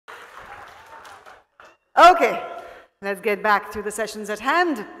Okay, let's get back to the sessions at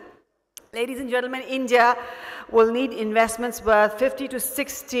hand. Ladies and gentlemen, India will need investments worth $50 to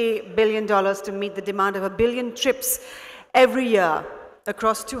 $60 billion to meet the demand of 1 billion trips every year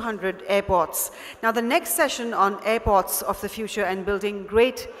across 200 airports. Now, the next session on airports of the future and building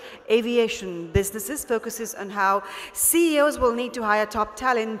great aviation businesses focuses on how CEOs will need to hire top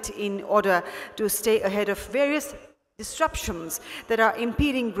talent in order to stay ahead of various disruptions that are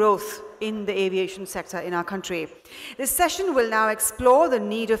impeding growth in the aviation sector in our country. This session will now explore the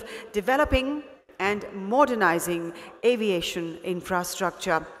need of developing and modernizing aviation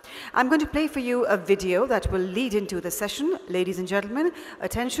infrastructure. I'm going to play for you a video that will lead into the session. Ladies and gentlemen,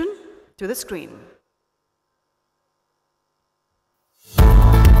 attention to the screen.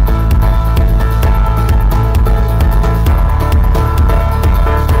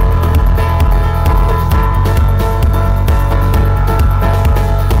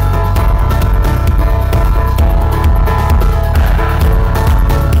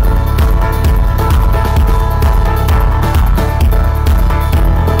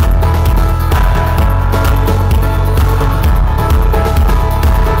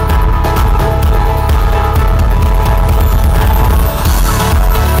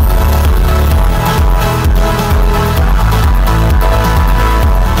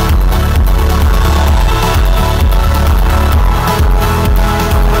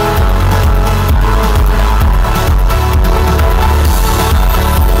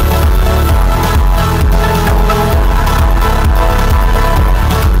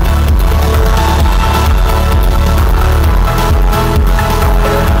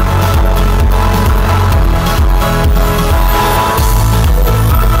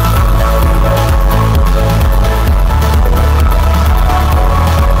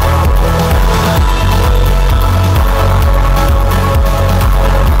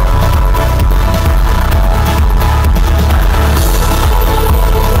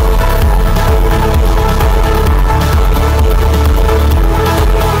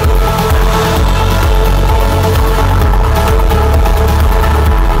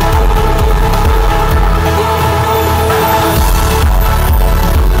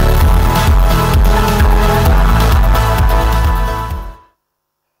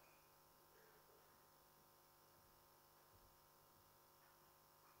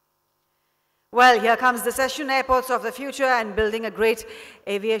 Well, here comes the session, Airports of the Future and Building a Great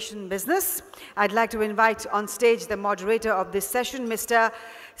Aviation Business. I'd like to invite on stage the moderator of this session, Mr.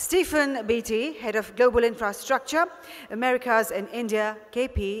 Stephen Beatty, Head of Global Infrastructure, Americas and India,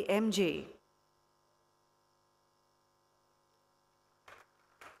 KPMG.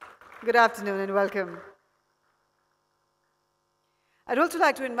 Good afternoon and welcome. I'd also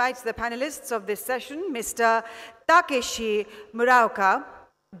like to invite the panelists of this session, Mr. Takeshi Muraoka,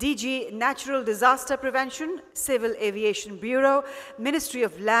 DG Natural Disaster Prevention, Civil Aviation Bureau, Ministry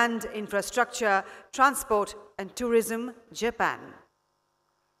of Land, Infrastructure, Transport and Tourism, Japan.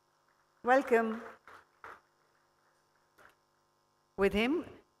 Welcome. With him,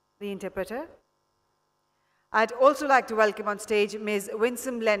 the interpreter. I'd also like to welcome on stage Ms.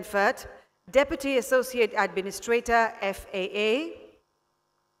 Winsome Lenfert, Deputy Associate Administrator, FAA.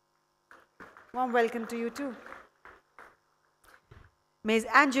 Warm welcome to you too. Ms.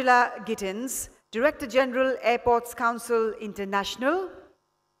 Angela Gittins, Director General, Airports Council International.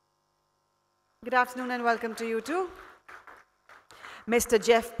 Good afternoon and welcome to you too. Mr.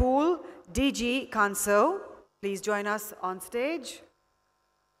 Jeff Poole, DG Conso. Please join us on stage.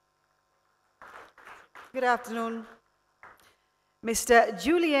 Good afternoon. Mr.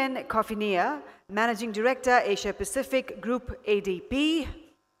 Julian Coffinia, Managing Director, Asia Pacific Group ADP.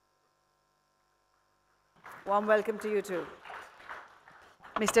 Warm welcome to you too.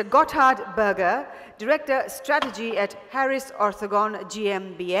 Mr. Gotthard Berger, Director Strategy at Harris Orthogon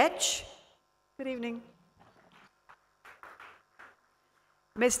GmbH. Good evening.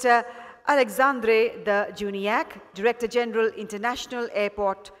 Mr. Alexandre de Juniac, Director General, International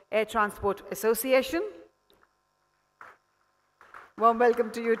Airport Air Transport Association. Warm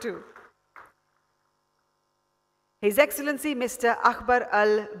welcome to you too. His Excellency Mr. Akbar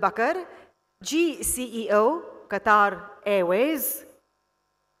Al Bakr, GCEO, Qatar Airways.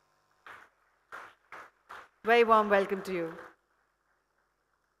 Very warm welcome to you.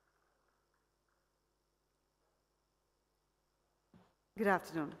 Good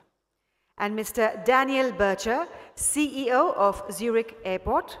afternoon. And Mr. Daniel Bircher, CEO of Zurich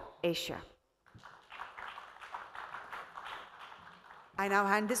Airport, Asia. I now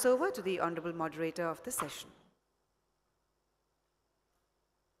hand this over to the Honorable Moderator of the session.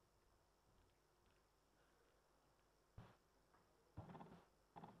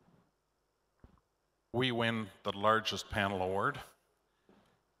 we win the largest panel award,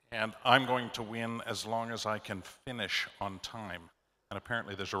 and I'm going to win as long as I can finish on time. And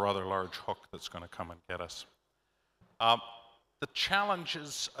apparently there's a rather large hook that's going to come and get us. The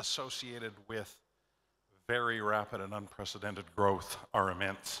challenges associated with very rapid and unprecedented growth are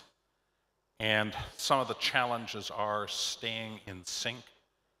immense. And some of the challenges are staying in sync.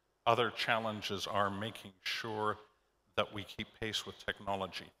 Other challenges are making sure that we keep pace with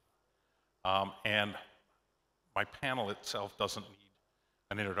technology. And my panel itself doesn't need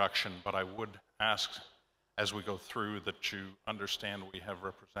an introduction, but I would ask as we go through that you understand we have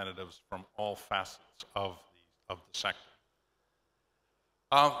representatives from all facets of the sector.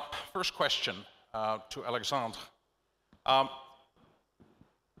 First question to Alexandre.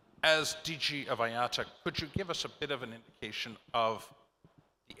 As DG of IATA, could you give us a bit of an indication of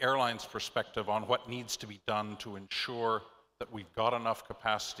the airline's perspective on what needs to be done to ensure that we've got enough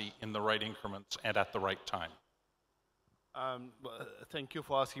capacity in the right increments and at the right time? Thank you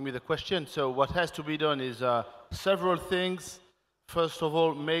for asking me the question. So what has to be done is several things. First of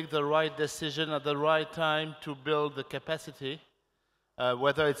all, make the right decision at the right time to build the capacity,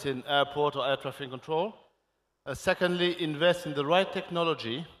 whether it's in airport or air traffic control. Secondly, invest in the right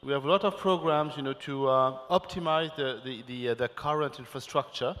technology. We have a lot of programs, to optimize the current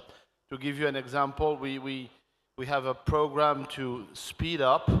infrastructure. To give you an example, we have a program to speed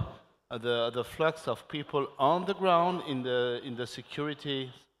up the flux of people on the ground in the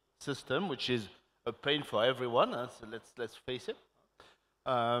security system, which is a pain for everyone. So let's face it.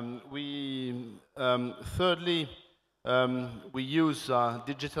 Thirdly, we use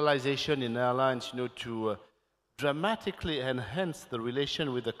digitalization in airlines, to dramatically enhance the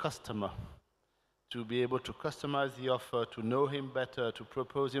relation with the customer, to be able to customize the offer, to know him better, to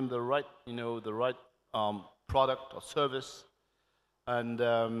propose him the right, product or service. And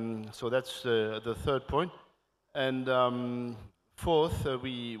so that's the third point. And fourth,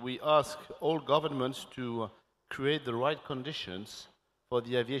 we ask all governments to create the right conditions for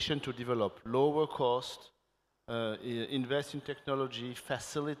the aviation to develop lower cost, invest in technology,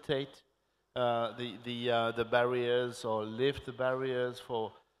 facilitate the barriers or lift the barriers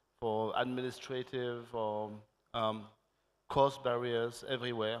for administrative or cost barriers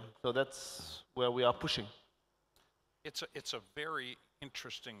everywhere. So that's where we are pushing. It's a very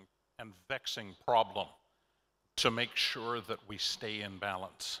interesting and vexing problem to make sure that we stay in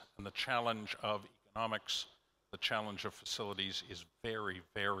balance. And the challenge of economics, the challenge of facilities is very,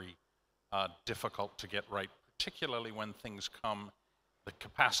 very difficult to get right, particularly when things come, the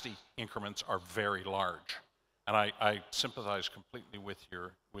capacity increments are very large. And I sympathize completely with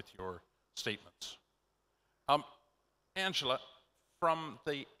your statements. Angela, from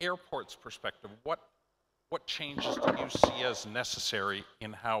the airport's perspective, what changes do you see as necessary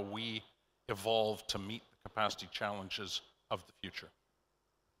in how we evolve to meet the capacity challenges of the future?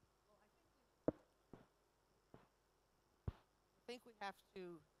 I think we have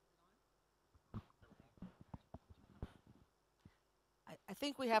to. I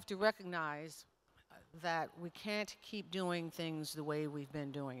think we have to recognize that we can't keep doing things the way we've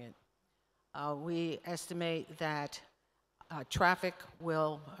been doing it. We estimate that passenger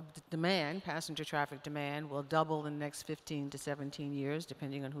traffic demand will double in the next 15 to 17 years,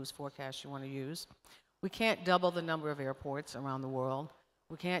 depending on whose forecast you want to use. We can't double the number of airports around the world.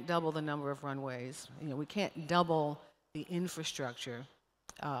 We can't double the number of runways. We can't double the infrastructure.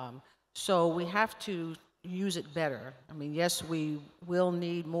 So we have to use it better. I mean, yes, we will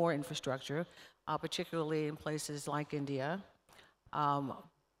need more infrastructure, particularly in places like India.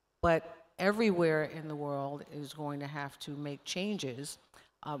 But everywhere in the world is going to have to make changes,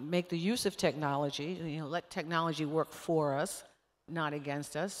 make the use of technology, let technology work for us, not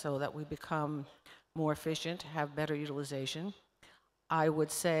against us, so that we become more efficient, have better utilization. I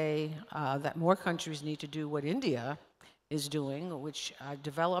would say that more countries need to do what India is doing, which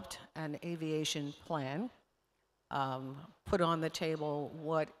developed an aviation plan, put on the table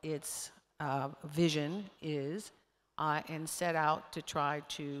what its vision is, and set out to try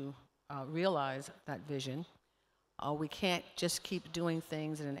to realize that vision. We can't just keep doing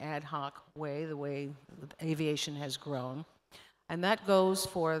things in an ad hoc way, the way aviation has grown. And that goes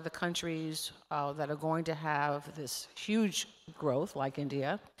for the countries that are going to have this huge growth, like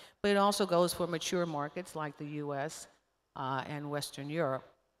India, but it also goes for mature markets like the US and Western Europe.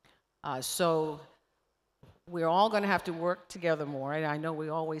 So we're all going to have to work together more, and I know we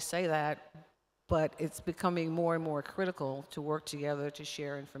always say that, but it's becoming more and more critical to work together, to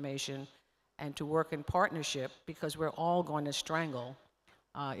share information, and to work in partnership, because we're all going to strangle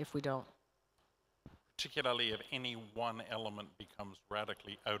if we don't. Particularly if any one element becomes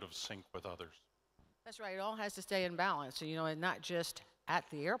radically out of sync with others. That's right. It all has to stay in balance, and not just at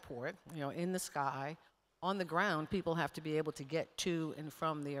the airport, in the sky, on the ground. People have to be able to get to and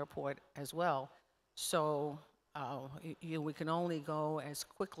from the airport as well. So we can only go as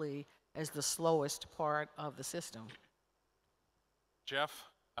quickly as the slowest part of the system. Jeff,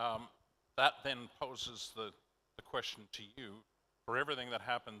 that then poses the question to you. For everything that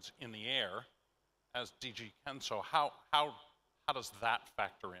happens in the air, as DG Kenso, how does that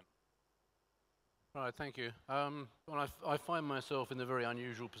factor in? Right, thank you. Well, I find myself in the very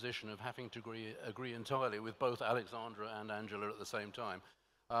unusual position of having to agree entirely with both Alexandra and Angela at the same time.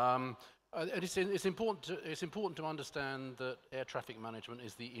 It's important to understand that air traffic management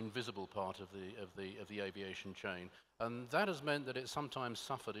is the invisible part of the aviation chain, and that has meant that it's sometimes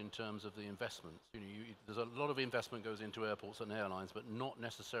suffered in terms of the investments. There's a lot of investment goes into airports and airlines, but not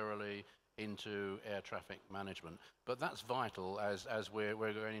necessarily into air traffic management. But that's vital as we're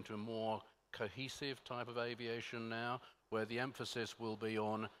going into a more cohesive type of aviation now, where the emphasis will be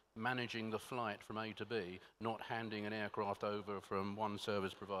on managing the flight from A to B, not handing an aircraft over from one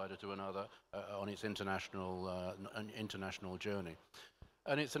service provider to another on its international journey.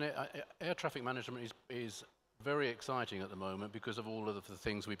 And air traffic management is very exciting at the moment because of all of the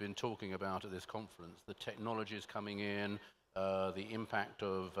things we've been talking about at this conference. The technologies coming in, the impact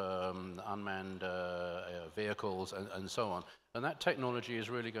of unmanned vehicles and so on. And that technology is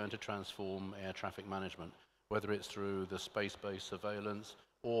really going to transform air traffic management, whether it's through the space-based surveillance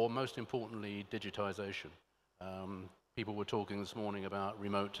or, most importantly, digitization. People were talking this morning about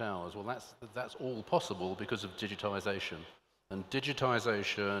remote towers. Well, that's all possible because of digitization. And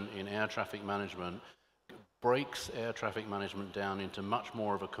digitization in air traffic management breaks air traffic management down into much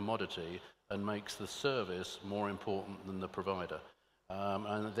more of a commodity and makes the service more important than the provider.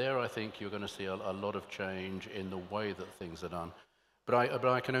 And there I think you're going to see a lot of change in the way that things are done. But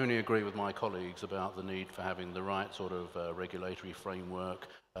I can only agree with my colleagues about the need for having the right sort of regulatory framework,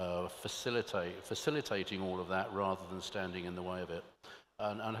 facilitating all of that rather than standing in the way of it.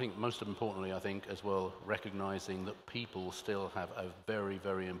 And I think most importantly, I think as well, recognizing that people still have a very,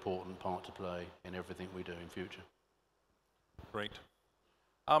 very important part to play in everything we do in future. Great.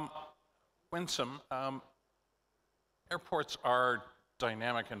 Winsome, airports are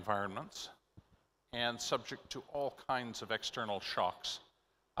dynamic environments and subject to all kinds of external shocks.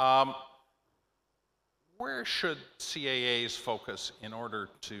 Where should CAAs focus in order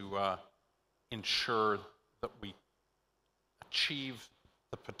to ensure that we achieve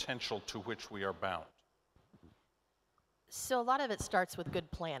the potential to which we are bound? So a lot of it starts with good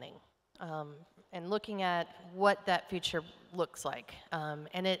planning and looking at what that future looks like,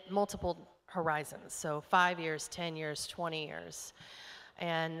 and at multiple horizons, so 5 years, 10 years, 20 years.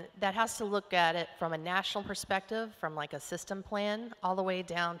 And that has to look at it from a national perspective, from like a system plan, all the way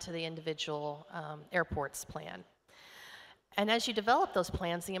down to the individual airports plan. And as you develop those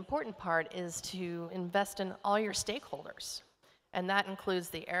plans, the important part is to invest in all your stakeholders. And that includes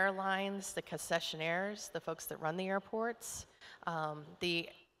the airlines, the concessionaires, the folks that run the airports, the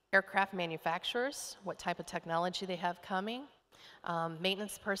aircraft manufacturers, what type of technology they have coming,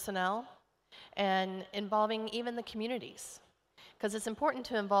 maintenance personnel, and involving even the communities. Because it's important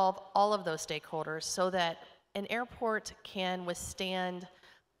to involve all of those stakeholders so that an airport can withstand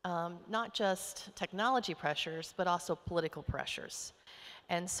not just technology pressures, but also political pressures.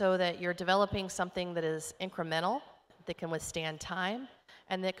 And so that you're developing something that is incremental, that can withstand time,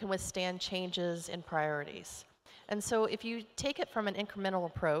 and that can withstand changes in priorities. And so if you take it from an incremental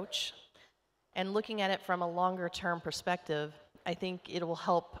approach and looking at it from a longer term perspective, I think it will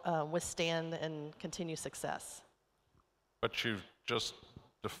help withstand and continue success. But you've just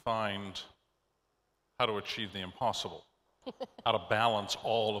defined how to achieve the impossible, how to balance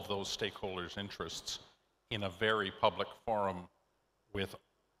all of those stakeholders' interests in a very public forum with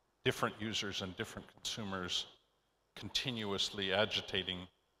different users and different consumers continuously agitating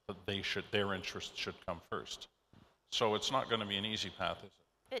that their interests should come first. So it's not going to be an easy path, is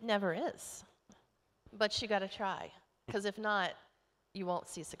it? It never is. But you got to try, because if not, you won't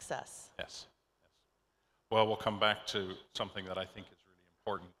see success. Yes. Well, we'll come back to something that I think is really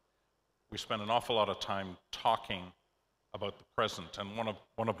important. We spend an awful lot of time talking about the present, and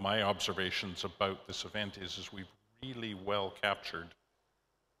one of my observations about this event is we've really well captured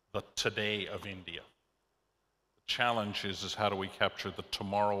the today of India. The challenge is how do we capture the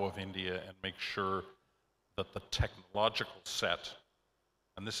tomorrow of India and make sure that the technological set,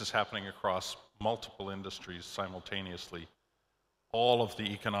 and this is happening across multiple industries simultaneously, all of the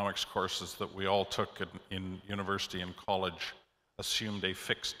economics courses that we all took in university and college assumed a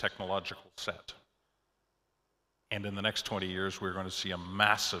fixed technological set. And in the next 20 years, we're going to see a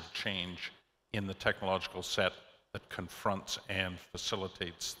massive change in the technological set that confronts and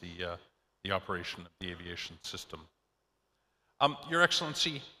facilitates the operation of the aviation system. Your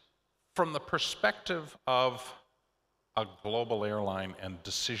Excellency, from the perspective of a global airline and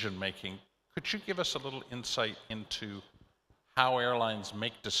decision making, could you give us a little insight into how airlines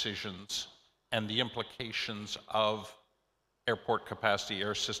make decisions and the implications of airport capacity,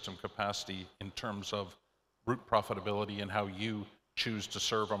 air system capacity in terms of route profitability and how you choose to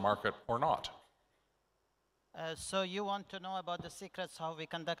serve a market or not? So you want to know about the secrets how we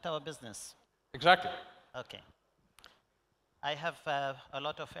conduct our business? Exactly. Okay. I have a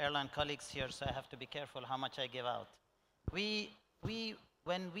lot of airline colleagues here, so I have to be careful how much I give out.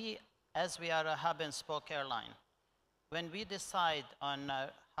 As we are a hub and spoke airline, when we decide on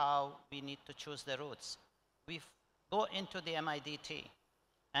how we need to choose the routes, we go into the MIDT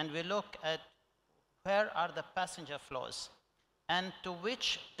and we look at where are the passenger flows and to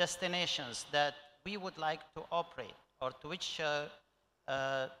which destinations that we would like to operate, or to which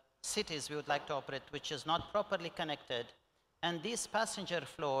cities we would like to operate, which is not properly connected. And these passenger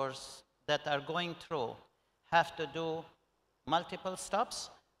flows that are going through have to do multiple stops,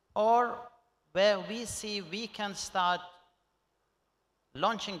 or where we see we can start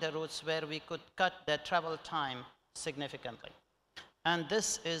launching the routes where we could cut the travel time significantly. And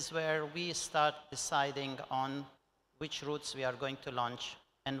this is where we start deciding on which routes we are going to launch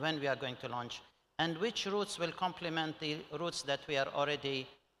and when we are going to launch, and which routes will complement the routes that we are already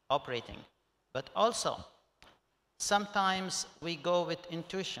operating. But also, sometimes we go with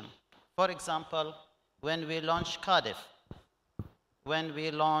intuition. For example, when we launched Cardiff, when we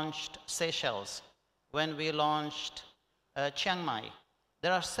launched Seychelles, when we launched Chiang Mai,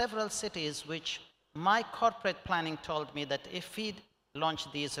 there are several cities which my corporate planning told me that if we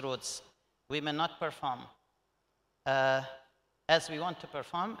launch these routes, we may not perform as we want to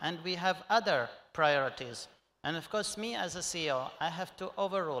perform, and we have other priorities. And of course, me as a CEO, I have to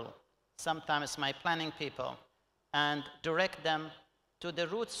overrule sometimes my planning people and direct them to the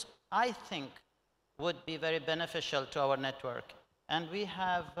routes I think would be very beneficial to our network. And we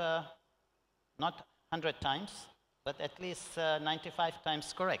have not 100 times, but at least 95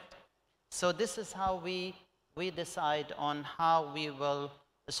 times correct. So this is how we decide on how we will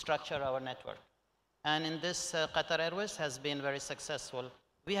structure our network. And in this, Qatar Airways has been very successful.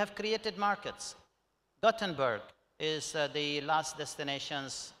 We have created markets. Gothenburg is the last destination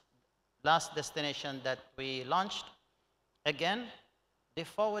that we launched. Again, the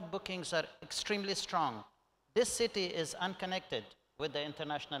forward bookings are extremely strong. This city is unconnected with the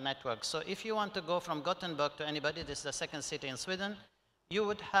international network. So if you want to go from Gothenburg to anybody, this is the second city in Sweden, you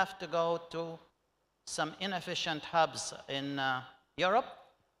would have to go to some inefficient hubs in Europe,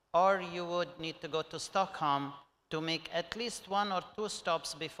 or you would need to go to Stockholm to make at least 1 or 2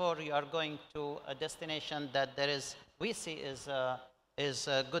 stops before you are going to a destination that we see is a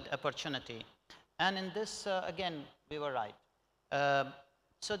good opportunity. And in this, again, we were right.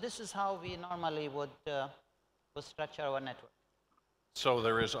 So this is how we normally would structure our network. So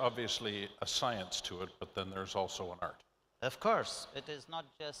there is obviously a science to it, but then there's also an art. Of course, it is not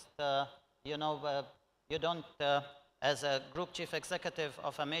just, you don't, as a group chief executive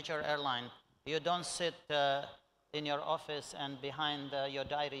of a major airline, you don't sit in your office and behind your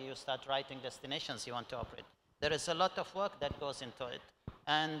diary you start writing destinations you want to operate. There is a lot of work that goes into it.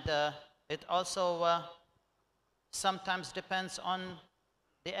 And it also sometimes depends on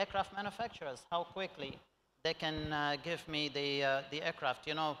the aircraft manufacturers, how quickly they can give me the aircraft.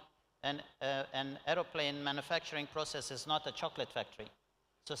 You know, an aeroplane manufacturing process is not a chocolate factory.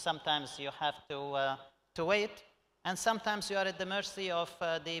 So sometimes you have to wait, and sometimes you are at the mercy of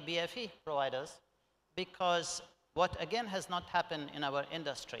the BFE providers, because what again has not happened in our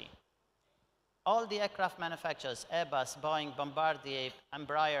industry, all the aircraft manufacturers, Airbus, Boeing, Bombardier,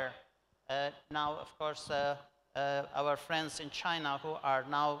 Embraer, now of course our friends in China who are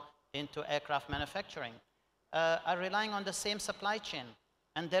now into aircraft manufacturing, are relying on the same supply chain.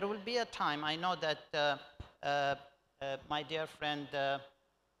 And there will be a time, I know that my dear friend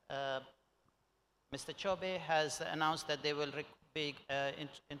Mr. Chobe has announced that they will be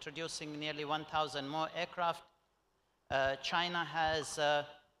introducing nearly 1,000 more aircraft. China has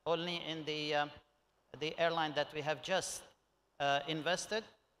only in the airline that we have just invested,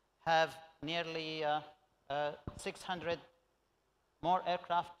 have nearly 600 more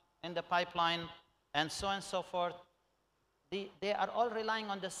aircraft in the pipeline, and so on and so forth. They are all relying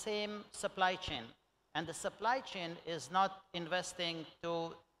on the same supply chain, and the supply chain is not investing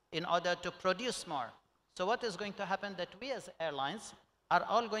in order to produce more. So what is going to happen that we as airlines are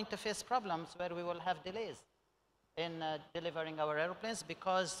all going to face problems where we will have delays in delivering our airplanes,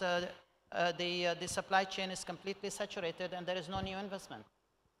 because the supply chain is completely saturated and there is no new investment.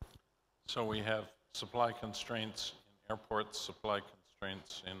 So we have supply constraints in airports, supply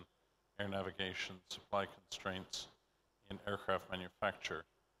constraints in air navigation, supply constraints in aircraft manufacture.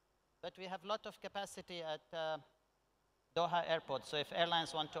 But we have a lot of capacity at Doha Airport, so if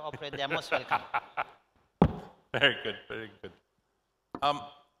airlines want to operate, they're most welcome. Very good, very good.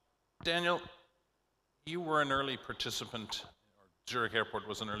 Daniel, you were an early participant, or Zurich Airport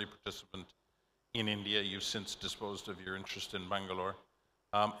was an early participant in India. You've since disposed of your interest in Bangalore.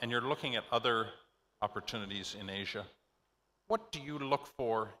 And you're looking at other opportunities in Asia. What do you look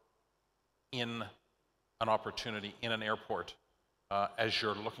for in an opportunity in an airport as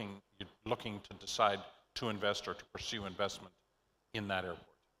you're looking to decide to invest or to pursue investment in that airport?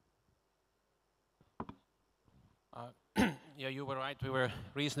 Yeah, you were right. We were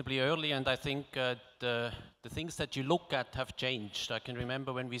reasonably early, and I think the things that you look at have changed. I can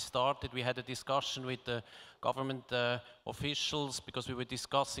remember when we started, we had a discussion with the government officials because we were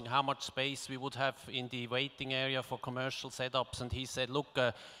discussing how much space we would have in the waiting area for commercial setups, and he said, look,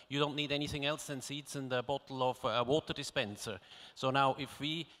 you don't need anything else than seats and a bottle of a water dispenser. So now if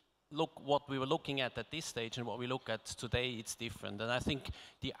we look what we were looking at this stage and what we look at today, it's different. And I think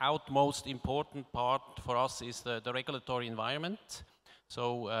the utmost important part for us is the regulatory environment.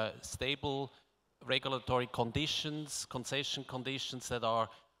 So stable regulatory conditions, concession conditions that are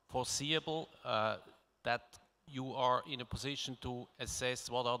foreseeable, that you are in a position to assess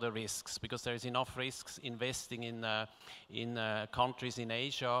what are the risks, because there is enough risks investing in countries in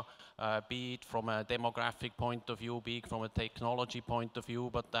Asia, be it from a demographic point of view, be it from a technology point of view.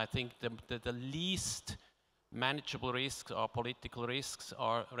 But I think the least manageable risks or political risks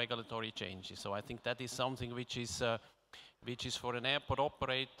are regulatory changes. So I think that is something which is for an airport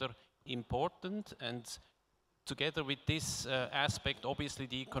operator important. And together with this aspect, obviously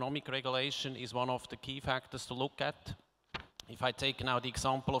the economic regulation is one of the key factors to look at. If I take now the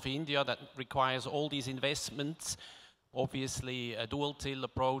example of India, that requires all these investments, obviously a dual till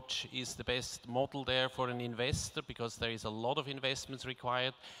approach is the best model there for an investor, because there is a lot of investments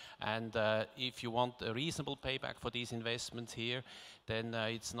required. And if you want a reasonable payback for these investments here, then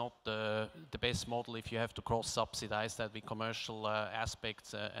it's not the best model if you have to cross-subsidize that with commercial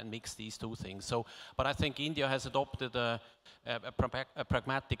aspects and mix these two things. So, but I think India has adopted a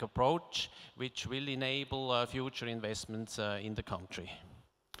pragmatic approach which will enable future investments in the country.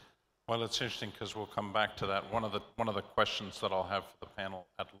 Well, it's interesting because we'll come back to that. One of the questions that I'll have for the panel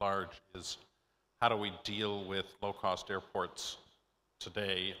at large is, how do we deal with low-cost airports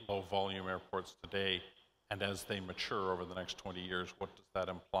today, low-volume airports today, and as they mature over the next 20 years, what does that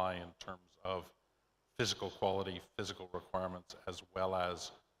imply in terms of physical quality, physical requirements, as well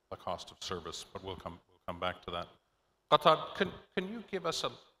as the cost of service? But we'll come back to that. Gotthard, can you give us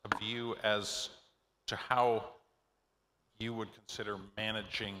a view as to how you would consider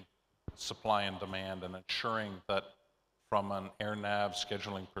managing supply and demand and ensuring that from an air nav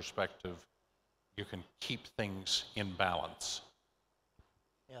scheduling perspective, you can keep things in balance?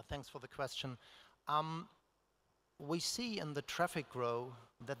 Yeah, thanks for the question. We see in the traffic growth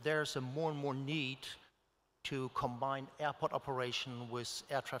that there's a more and more need to combine airport operation with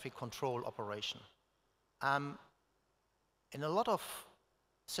air traffic control operation. In a lot of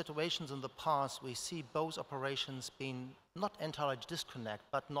situations in the past, we see both operations being not entirely disconnect,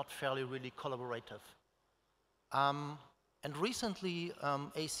 but not fairly really collaborative. And recently,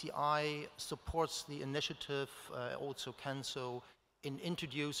 ACI supports the initiative, also CANSO, in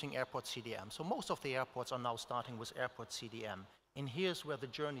introducing airport CDM. So most of the airports are now starting with airport CDM. And here's where the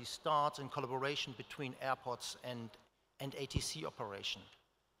journey starts in collaboration between airports and ATC operation.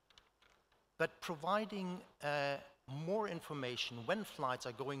 But providing more information when flights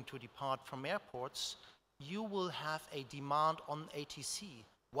are going to depart from airports, you will have a demand on ATC.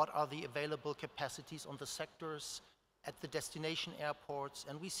 What are the available capacities on the sectors at the destination airports?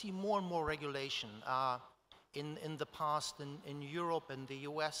 And we see more and more regulation. In the past in Europe and the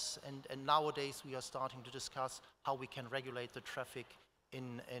US, and nowadays we are starting to discuss how we can regulate the traffic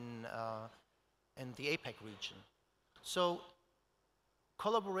in the APEC region. So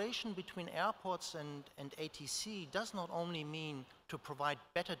collaboration between airports and ATC does not only mean to provide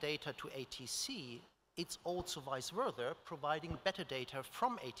better data to ATC, it's also vice versa, providing better data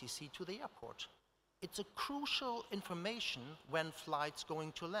from ATC to the airport. It's a crucial information when flights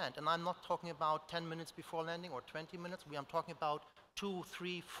going to land. And I'm not talking about 10 minutes before landing or 20 minutes. I'm talking about 2,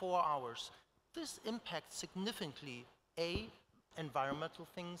 3, 4 hours. This impacts significantly, environmental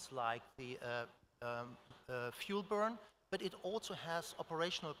things like the fuel burn, but it also has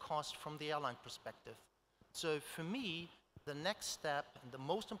operational cost from the airline perspective. So for me, the next step, and the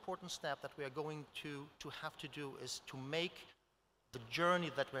most important step that we are going to have to do is to make the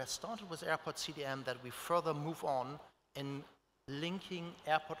journey that we have started with Airport CDM, that we further move on in linking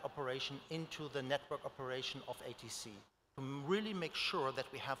airport operation into the network operation of ATC, to really make sure that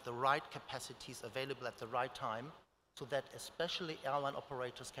we have the right capacities available at the right time, so that especially airline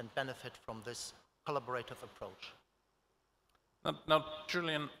operators can benefit from this collaborative approach. Now,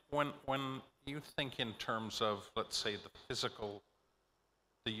 Julian, when you think in terms of, let's say,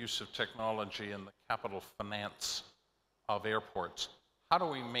 the use of technology and the capital finance of airports, how do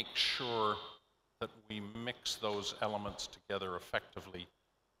we make sure that we mix those elements together effectively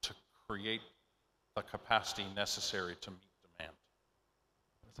to create the capacity necessary to meet demand?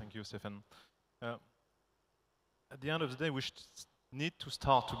 Thank you, Stefan. At the end of the day, we need to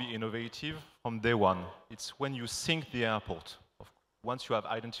start to be innovative from day one. It's when you think the airport, once you have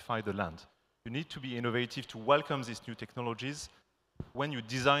identified the land. You need to be innovative to welcome these new technologies when you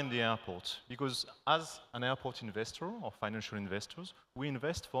design the airport. Because as an airport investor or financial investors, we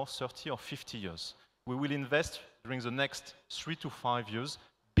invest for 30 or 50 years. We will invest during the next 3 to 5 years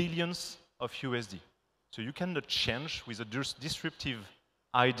billions of USD. So you cannot change with a disruptive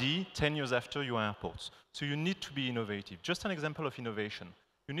idea 10 years after your airports. So you need to be innovative. Just an example of innovation.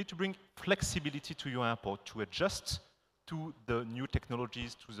 You need to bring flexibility to your airport to adjust to the new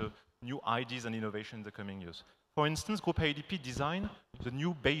technologies, to the new ideas and innovation in the coming years. For instance, Groupe ADP designed the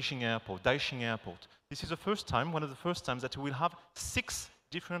new Beijing airport, Daxing airport. This is the first time, one of the first times, that we will have 6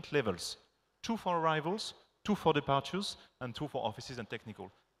 different levels. 2 for arrivals, 2 for departures, and 2 for offices and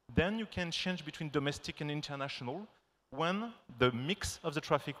technical. Then you can change between domestic and international when the mix of the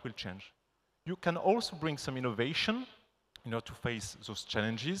traffic will change. You can also bring some innovation in order to face those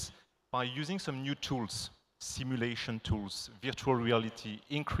challenges by using some new tools, simulation tools, virtual reality,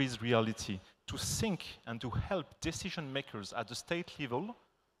 increased reality, to think and to help decision makers at the state level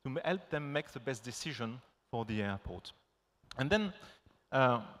to help them make the best decision for the airport. And then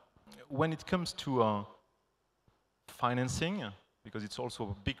when it comes to financing, because it's also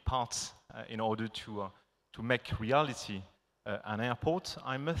a big part in order to make reality an airport,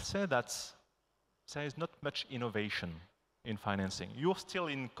 I must say that there is not much innovation in financing. You're still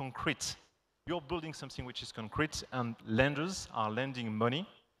in concrete. You're building something which is concrete, and lenders are lending money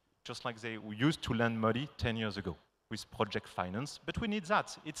just like they used to lend money 10 years ago with project finance. But we need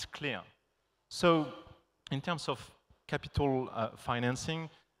that. It's clear. So in terms of capital financing,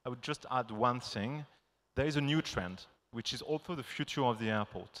 I would just add one thing. There is a new trend, which is also the future of the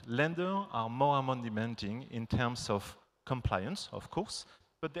airport. Lenders are more and more demanding in terms of compliance, of course,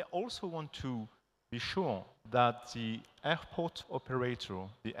 but they also want to be sure that the airport operator,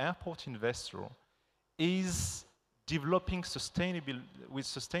 the airport investor, is developing with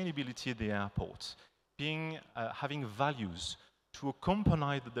sustainability the airport, having values to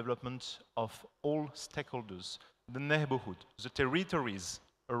accompany the development of all stakeholders, the neighborhood, the territories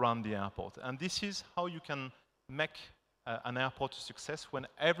around the airport. And this is how you can make an airport a success when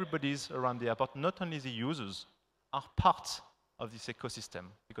everybody's around the airport, not only the users, are part of this ecosystem.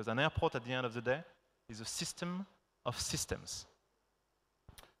 Because an airport, at the end of the day, is a system of systems.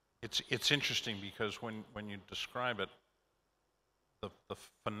 It's interesting because when you describe it, the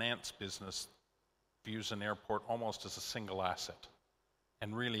finance business views an airport almost as a single asset.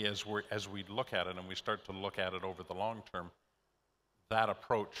 And really, as we look at it, and we start to look at it over the long term, that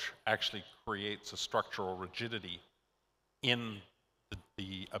approach actually creates a structural rigidity in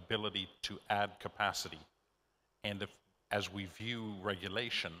the ability to add capacity. And as we view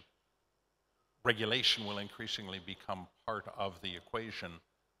regulation will increasingly become part of the equation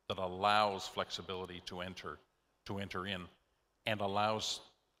that allows flexibility to enter in and allows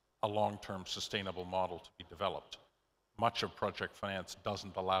a long-term sustainable model to be developed. Much of project finance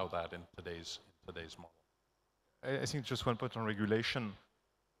doesn't allow that in today's model. I think just one point on regulation.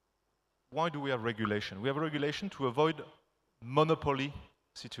 Why do we have regulation? We have regulation to avoid monopoly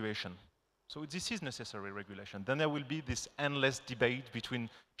situation. So this is necessary regulation. Then there will be this endless debate between,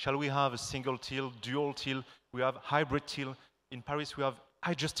 shall we have a single till, dual till, we have hybrid till, in Paris we have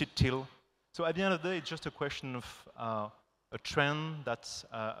adjusted till. So at the end of the day, it's just a question of a trend that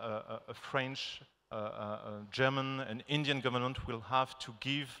a French, German, and Indian government will have to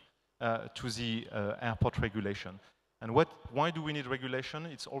give to the airport regulation. And why do we need regulation?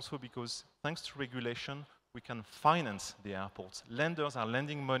 It's also because thanks to regulation, we can finance the airports. Lenders are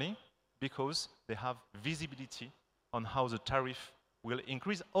lending money because they have visibility on how the tariff will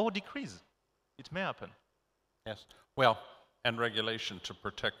increase or decrease. It may happen. Yes. Well, and regulation to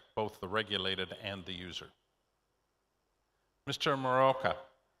protect both the regulated and the user. Mr. Moroka,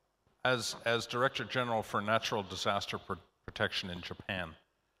 as Director General for Natural Disaster protection in Japan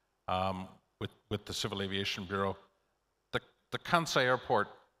with the Civil Aviation Bureau. The Kansai airport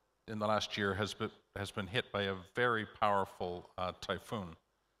in the last year has been hit by a very powerful typhoon.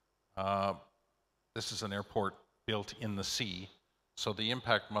 This is an airport built in the sea, so the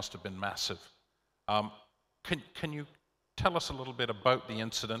impact must have been massive. Can you tell us a little bit about the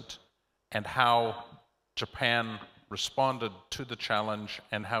incident and how Japan responded to the challenge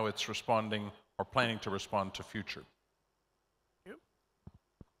and how it's responding or planning to respond to future?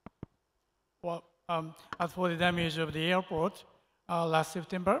 Well, as for the damage of the airport, last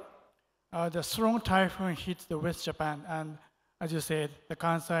September, the strong typhoon hit the West Japan, and as you said, the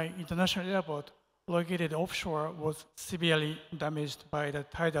Kansai International Airport, located offshore, was severely damaged by the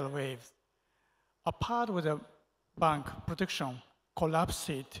tidal waves. A part of the bank protection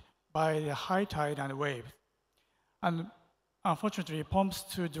collapsed by the high tide and waves. And unfortunately, pumps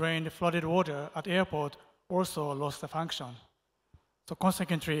to drain the flooded water at the airport also lost the function. So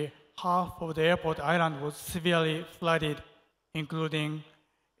consequently, half of the airport island was severely flooded, including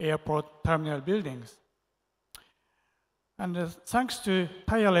airport terminal buildings. And thanks to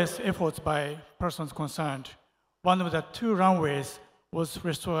tireless efforts by persons concerned, one of the 2 runways was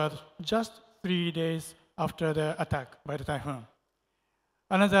restored just 3 days after the attack by the typhoon.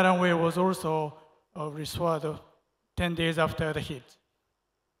 Another runway was also restored 10 days after the hit.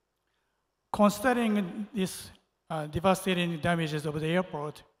 Considering these devastating damages of the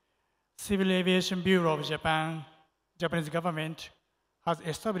airport, Civil Aviation Bureau of Japanese government has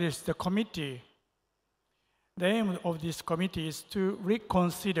established the committee. The aim of this committee is to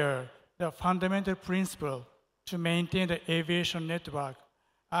reconsider the fundamental principle to maintain the aviation network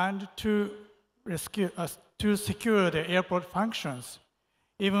and to secure the airport functions,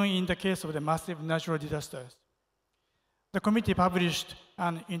 even in the case of the massive natural disasters. The committee published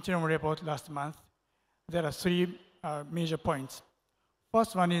an interim report last month. There are 3 major points.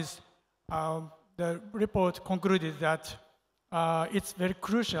 First one is the report concluded that it's very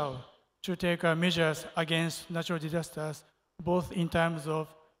crucial to take measures against natural disasters, both in terms of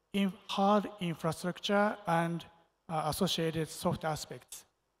hard infrastructure and associated soft aspects.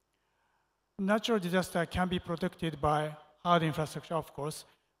 Natural disaster can be protected by hard infrastructure, of course,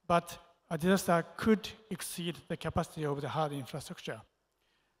 but a disaster could exceed the capacity of the hard infrastructure.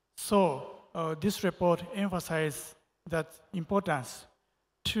 So this report emphasizes that importance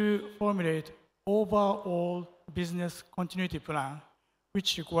to formulate overall business continuity plan,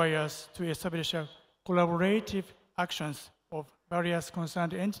 which requires to establish a collaborative actions of various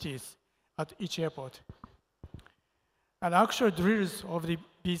concerned entities at each airport. And actual drills of the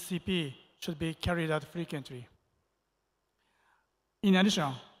BCP should be carried out frequently. In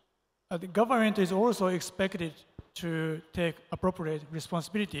addition, the government is also expected to take appropriate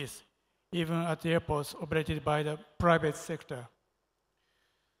responsibilities, even at the airports operated by the private sector.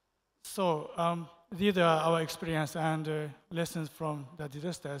 So these are our experience and lessons from the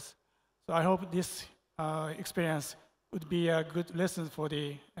disasters. So I hope this experience would be a good lesson for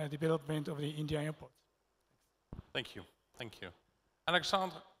the development of the Indian airports. Thank you. Thank you.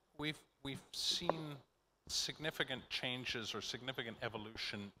 Alexandre, we've seen significant changes or significant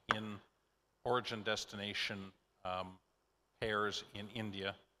evolution in origin-destination pairs in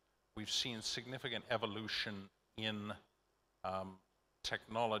India. We've seen significant evolution in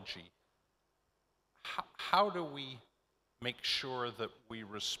technology. How do we make sure that we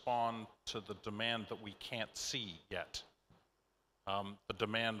respond to the demand that we can't see yet? The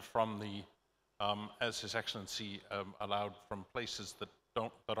demand from the, as His Excellency allowed, from places that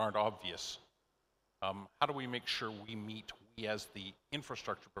aren't obvious. How do we make sure we as the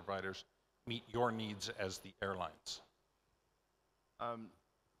infrastructure providers meet your needs as the airlines?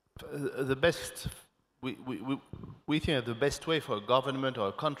 We think the best way for a government or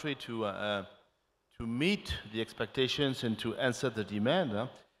a country to meet the expectations and to answer the demand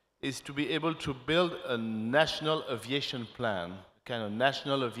is to be able to build a national aviation plan, a kind of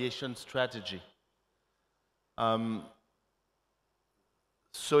national aviation strategy.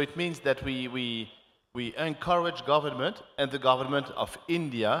 So it means that we encourage government, and the government of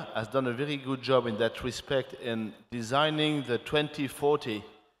India has done a very good job in that respect in designing the 2040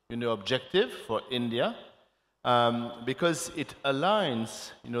 objective for India, because it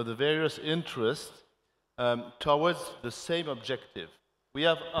aligns the various interests towards the same objective. We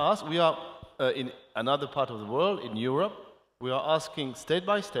are in another part of the world, in Europe, we are asking state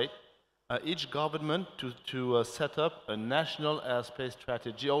by state each government to set up a national airspace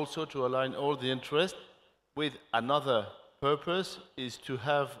strategy, also to align all the interests with another purpose, is to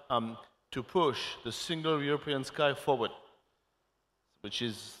have to push the single European sky forward, which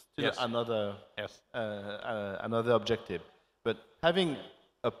is still another objective. having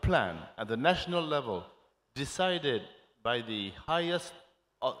a plan at the national level decided by the highest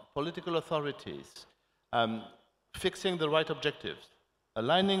political authorities, fixing the right objectives,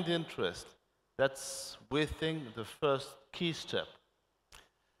 aligning the interest, that's, we think, the first key step.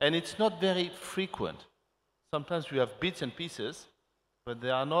 And it's not very frequent. Sometimes we have bits and pieces, but they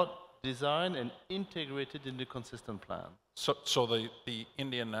are not designed and integrated in the consistent plan. So the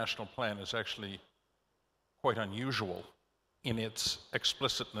Indian National Plan is actually quite unusual in its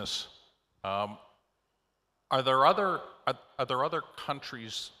explicitness. Are there other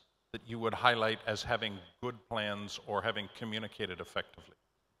countries that you would highlight as having good plans or having communicated effectively?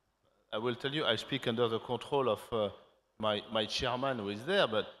 I will tell you, I speak under the control of my chairman who is there,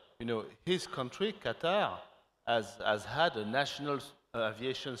 but you know, his country, Qatar, has had a national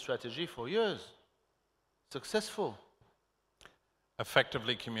aviation strategy for years. Successful.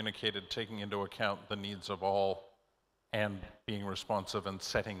 Effectively communicated, taking into account the needs of all and being responsive and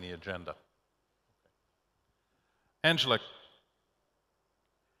setting the agenda. Angela,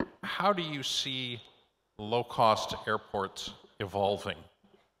 how do you see low-cost airports evolving?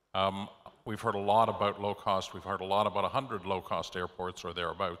 We've heard a lot about low-cost. We've heard a lot about 100 low-cost airports or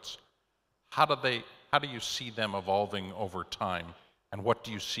thereabouts. How do you see them evolving over time? And what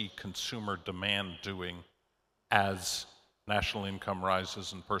do you see consumer demand doing as national income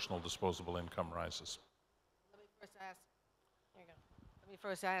rises and personal disposable income rises? Let me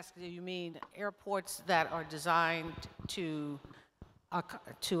first ask, do you mean airports that are designed to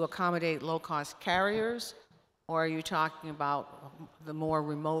accommodate low-cost carriers, or are you talking about the more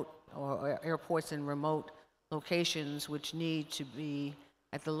remote or airports in remote locations which need to be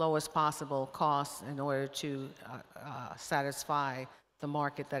at the lowest possible cost in order to satisfy the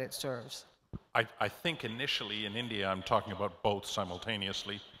market that it serves? I think initially in India, I'm talking about both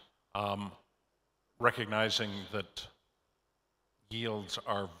simultaneously, recognizing that yields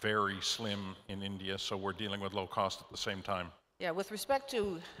are very slim in India, so we're dealing with low cost at the same time. Yeah, with respect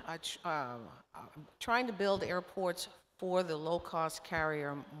to trying to build airports for the low-cost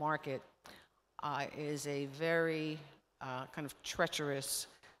carrier market is a very kind of treacherous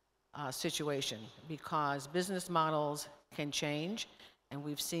situation, because business models can change, and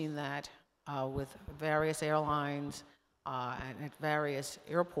we've seen that with various airlines and at various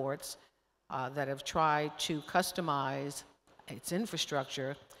airports that have tried to customize its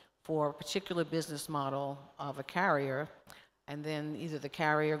infrastructure for a particular business model of a carrier, and then either the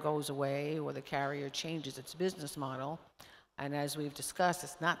carrier goes away or the carrier changes its business model. And as we've discussed,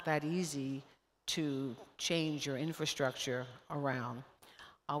 it's not that easy to change your infrastructure around.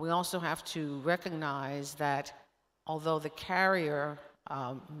 We also have to recognize that although the carrier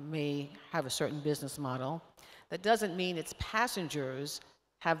may have a certain business model, that doesn't mean its passengers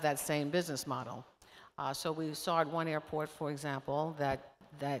have that same business model. So we saw at one airport, for example, that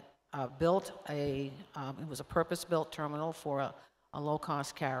built it was a purpose-built terminal for a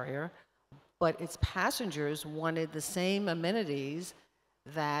low-cost carrier, but its passengers wanted the same amenities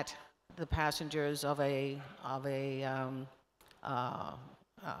that the passengers of a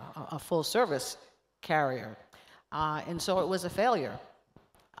full-service carrier. And so it was a failure.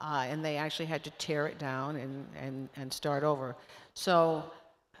 And they actually had to tear it down and start over. So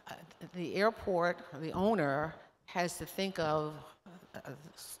the airport, the owner, has to think of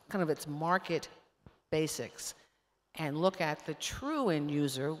kind of its market basics and look at the true end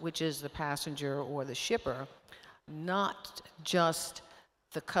user, which is the passenger or the shipper, not just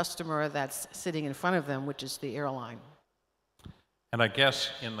the customer that's sitting in front of them, which is the airline. And I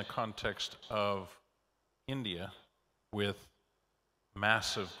guess in the context of India, with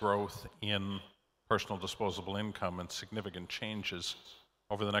massive growth in personal disposable income and significant changes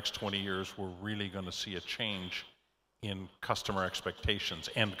over the next 20 years, we're really going to see a change in customer expectations,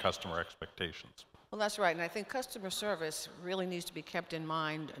 end customer expectations. Well, that's right, and I think customer service really needs to be kept in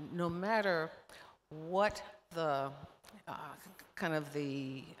mind no matter what the kind of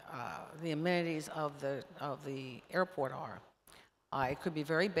the amenities of the airport are. It could be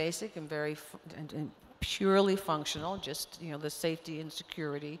very basic and very and purely functional, just the safety and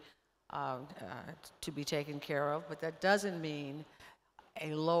security to be taken care of, but that doesn't mean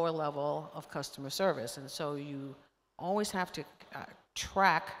a lower level of customer service, and so you always have to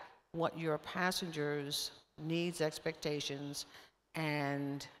track what your passengers' needs, expectations,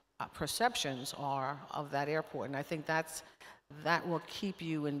 and perceptions are of that airport. And I think that will keep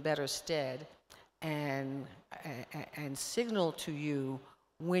you in better stead and signal to you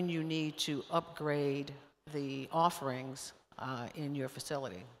when you need to upgrade the offerings in your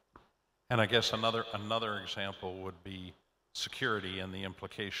facility. And I guess another example would be security and the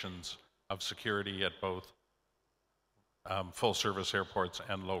implications of security at both full-service airports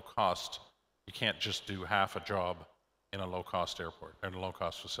and low-cost, you can't just do half a job in a low-cost airport, in a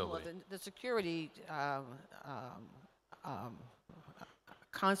low-cost facility. Well, the security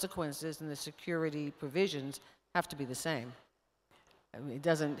consequences and the security provisions have to be the same. I mean, it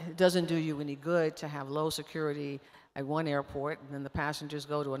doesn't do you any good to have low security at one airport and then the passengers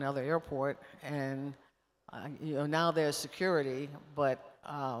go to another airport and you know, now there's security, but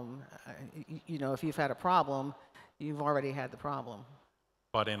you know, if you've had a problem, you've already had the problem.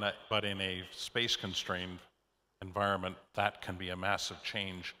 But in a space-constrained environment, that can be a massive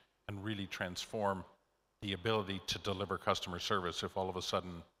change and really transform the ability to deliver customer service if all of a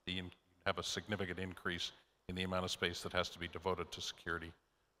sudden you have a significant increase in the amount of space that has to be devoted to security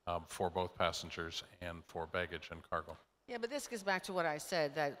for both passengers and for baggage and cargo. Yeah, but this gets back to what I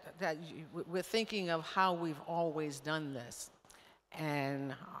said, that we're thinking of how we've always done this.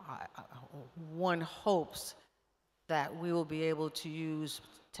 And one hopes that we will be able to use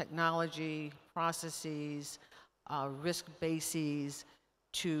technology, processes, risk bases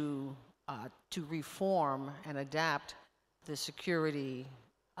to reform and adapt the security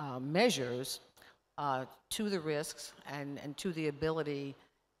measures to the risks and to the ability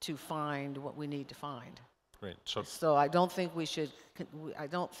to find what we need to find. Great. So I don't think we should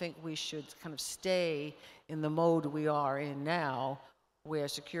kind of stay in the mode we are in now, where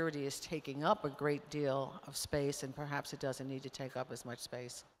security is taking up a great deal of space, and perhaps it doesn't need to take up as much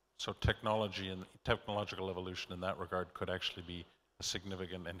space. So technology and technological evolution in that regard could actually be a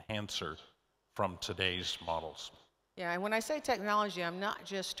significant enhancer from today's models. Yeah, and when I say technology, I'm not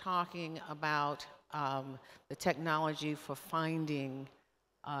just talking about the technology for finding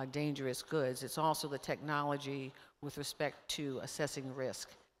dangerous goods. It's also the technology with respect to assessing risk.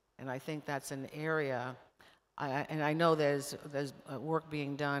 And I think that's an area, and I know there's work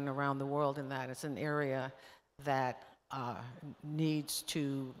being done around the world in that. It's an area that needs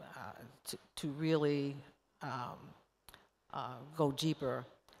to really go deeper.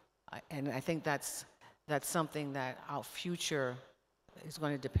 And I think that's something that our future is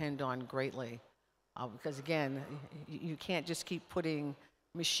going to depend on greatly. Because again, you can't just keep putting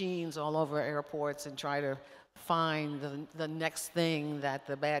machines all over airports and try to find the next thing that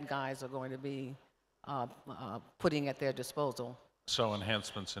the bad guys are going to be putting at their disposal. So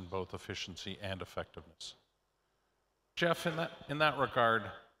enhancements in both efficiency and effectiveness. Jeff, in that regard,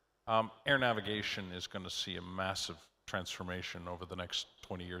 air navigation is going to see a massive transformation over the next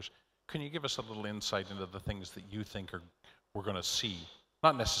 20 years. Can you give us a little insight into the things that you think we're going to see?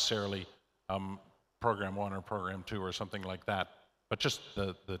 Not necessarily Program 1 or Program 2 or something like that, but just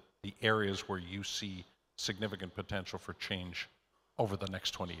the areas where you see significant potential for change over the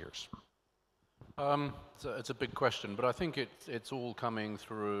next 20 years. So it's a big question, but I think it's all coming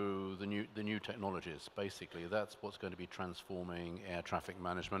through the new technologies. Basically, that's what's going to be transforming air traffic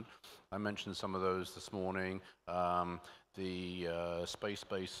management. I mentioned some of those this morning. The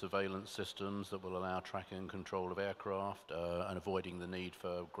space-based surveillance systems that will allow tracking and control of aircraft and avoiding the need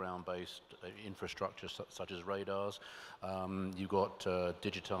for ground-based infrastructure such as radars. You've got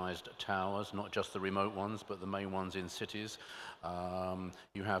digitized towers, not just the remote ones, but the main ones in cities.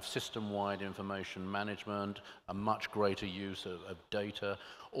 You have system-wide information management, a much greater use of data.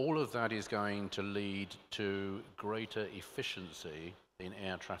 All of that is going to lead to greater efficiency in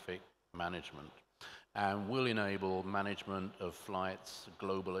air traffic management, and will enable management of flights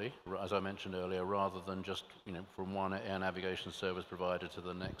globally, as I mentioned earlier, rather than just from one air navigation service provider to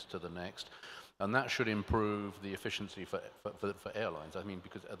the next. And that should improve the efficiency for airlines. I mean,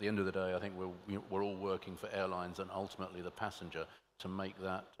 because at the end of the day, I think we're all working for airlines and ultimately the passenger to make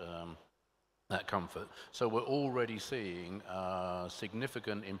that that comfort. So we're already seeing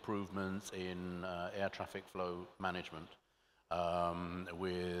significant improvements in air traffic flow management.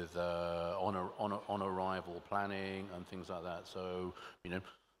 With on arrival planning and things like that. So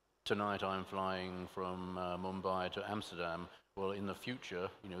tonight I'm flying from Mumbai to Amsterdam. Well, in the future,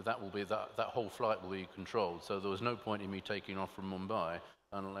 that will be that whole flight will be controlled. So there was no point in me taking off from Mumbai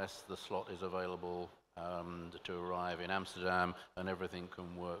unless the slot is available to arrive in Amsterdam and everything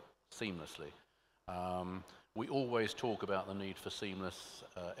can work seamlessly. We always talk about the need for seamless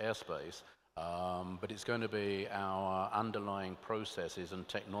airspace. But it's going to be our underlying processes and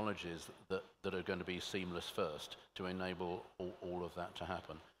technologies that are going to be seamless first to enable all of that to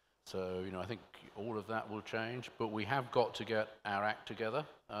happen. So, I think all of that will change, but we have got to get our act together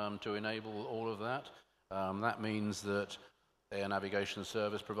to enable all of that. That means that air navigation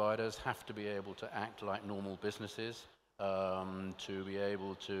service providers have to be able to act like normal businesses, to be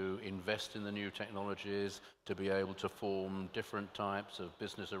able to invest in the new technologies, to be able to form different types of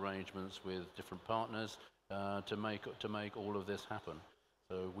business arrangements with different partners, to make all of this happen.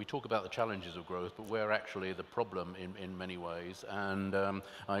 So we talk about the challenges of growth, but we're actually the problem in many ways. And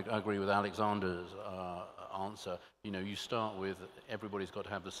I agree with Alexander's answer. You know, you start with everybody's got to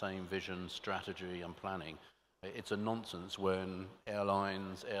have the same vision, strategy, and planning. It's a nonsense when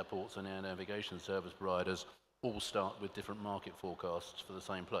airlines, airports, and air navigation service providers all start with different market forecasts for the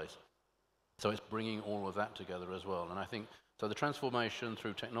same place. So it's bringing all of that together as well. And I think, so the transformation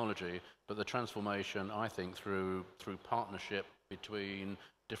through technology, but the transformation, I think, through partnership between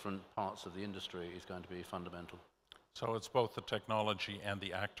different parts of the industry is going to be fundamental. So it's both the technology and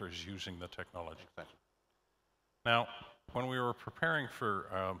the actors using the technology. Exactly. Now, when we were preparing for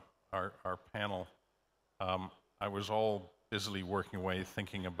our panel, I was all busily working away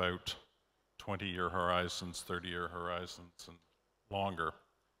thinking about 20-year horizons, 30-year horizons, and longer.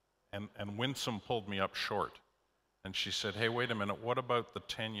 And Winsome pulled me up short. And she said, hey, wait a minute, what about the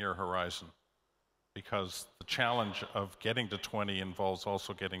 10-year horizon? Because the challenge of getting to 20 involves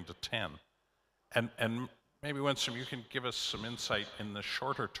also getting to 10. And maybe, Winsome, you can give us some insight in the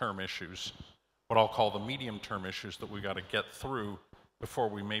shorter-term issues, what I'll call the medium-term issues that we got to get through before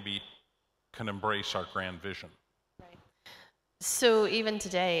we maybe can embrace our grand vision. Right. So even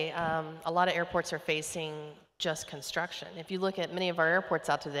today, a lot of airports are facing just construction. If you look at many of our airports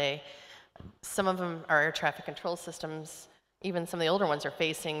out today, some of them are air traffic control systems. Even some of the older ones are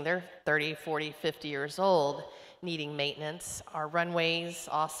facing, they're 30, 40, 50 years old, needing maintenance. Our runways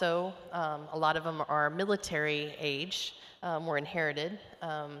also, a lot of them are military age, were inherited.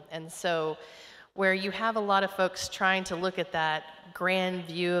 And so where you have a lot of folks trying to look at that grand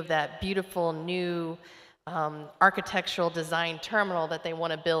view of that beautiful new architectural design terminal that they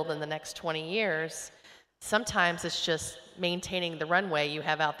want to build in the next 20 years, sometimes it's just maintaining the runway you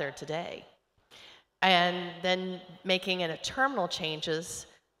have out there today. And then making it a terminal changes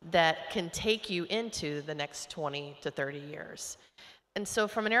that can take you into the next 20 to 30 years. And so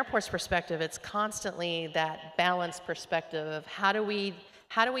from an airport's perspective, it's constantly that balanced perspective of how do we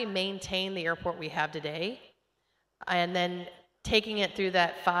maintain the airport we have today, and then taking it through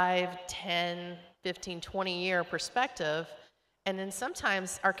that 5, 10, 15, 20-year perspective. And then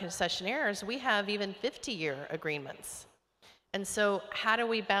sometimes our concessionaires, we have even 50-year agreements. And so how do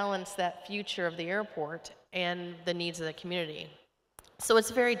we balance that future of the airport and the needs of the community? So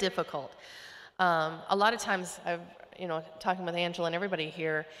it's very difficult. A lot of times, talking with Angela and everybody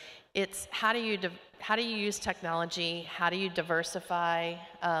here, it's how do you use technology, how do you diversify,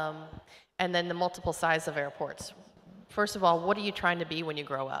 and then the multiple size of airports. First of all, what are you trying to be when you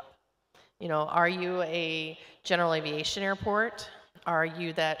grow up? You know, are you a general aviation airport? Are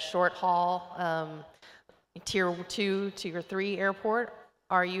you that short haul tier 2, tier 3 airport?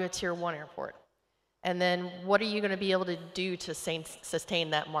 Are you a tier 1 airport? And then what are you going to be able to do to sustain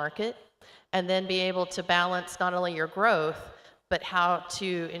that market? And then be able to balance not only your growth, but how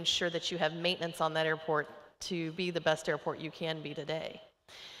to ensure that you have maintenance on that airport to be the best airport you can be today.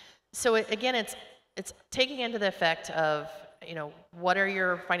 So again, it's taking into the effect of, what are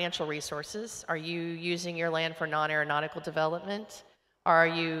your financial resources? Are you using your land for non-aeronautical development? Are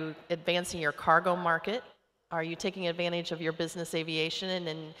you advancing your cargo market? Are you taking advantage of your business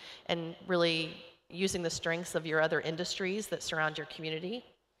aviation and really using the strengths of your other industries that surround your community?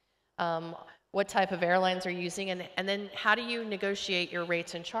 What type of airlines are you using? And then how do you negotiate your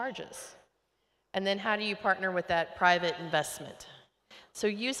rates and charges? And then how do you partner with that private investment? So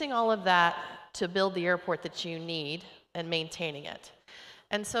using all of that to build the airport that you need and maintaining it.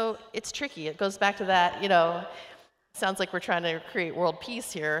 And so it's tricky. It goes back to that, sounds like we're trying to create world peace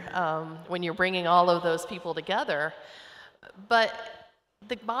here when you're bringing all of those people together. But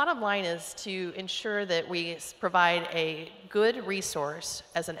the bottom line is to ensure that we provide a good resource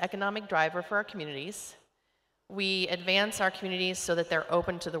as an economic driver for our communities. We advance our communities so that they're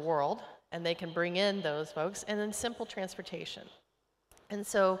open to the world and they can bring in those folks, and then simple transportation. And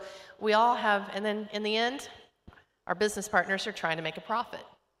so we all have, and then in the end, our business partners are trying to make a profit.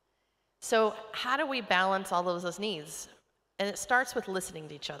 So how do we balance all of those needs? And it starts with listening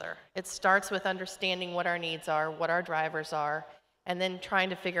to each other. It starts with understanding what our needs are, what our drivers are, and then trying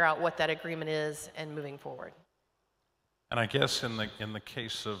to figure out what that agreement is and moving forward. And I guess in the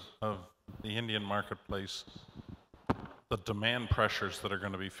case of the Indian marketplace, the demand pressures that are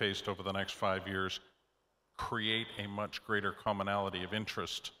going to be faced over the next 5 years create a much greater commonality of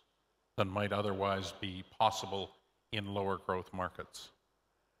interest than might otherwise be possible in lower growth markets.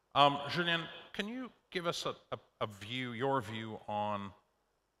 Julien, can you give us a view, your view on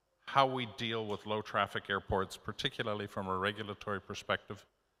how we deal with low traffic airports, particularly from a regulatory perspective,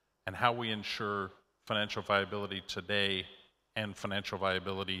 and how we ensure financial viability today and financial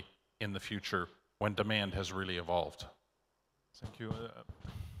viability in the future when demand has really evolved? Thank you.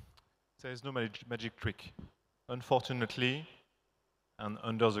 There is no magic trick. Unfortunately, and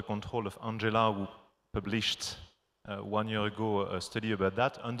under the control of Angela, who published 1 year ago a study about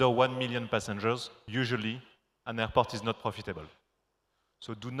that, under 1 million passengers, usually an airport is not profitable.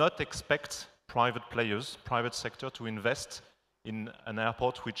 So do not expect private players, private sector, to invest in an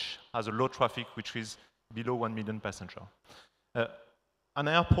airport which has a low traffic, which is below 1 million passengers. An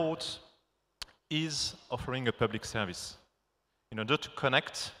airport is offering a public service in order to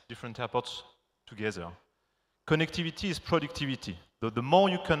connect different airports together. Connectivity is productivity. The more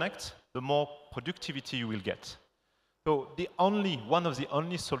you connect, the more productivity you will get. So one of the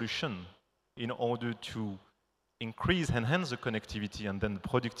only solutions in order to enhance the connectivity and then the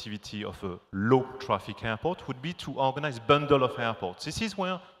productivity of a low traffic airport would be to organize a bundle of airports. This is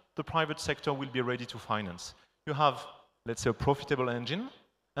where the private sector will be ready to finance. You have, let's say, a profitable engine,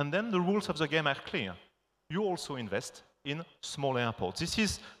 and then the rules of the game are clear. You also invest in small airports. This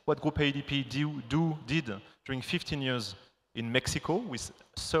is what Group ADP did during 15 years in Mexico with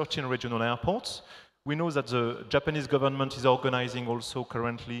 13 regional airports. We know that the Japanese government is organizing also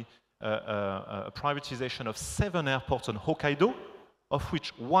currently a privatization of 7 airports on Hokkaido, of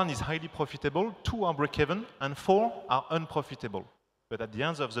which 1 is highly profitable, 2 are break-even, and 4 are unprofitable. But at the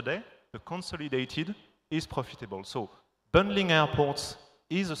end of the day, the consolidated is profitable. So bundling airports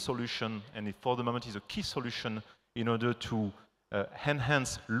is a solution, and for the moment is a key solution in order to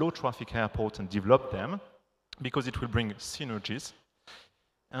enhance low-traffic airports and develop them, because it will bring synergies.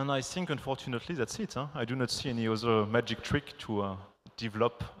 And I think, unfortunately, that's it. I do not see any other magic trick to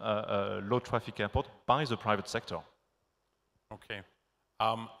develop a low-traffic airport by the private sector. Okay.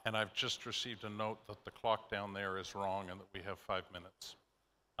 And I've just received a note that the clock down there is wrong and that we have 5 minutes.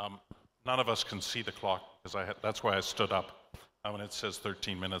 None of us can see the clock, because that's why I stood up. And it says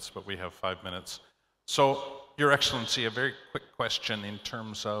 13 minutes, but we have 5 minutes. So, Your Excellency, a very quick question in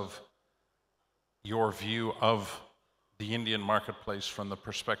terms of your view of the Indian marketplace from the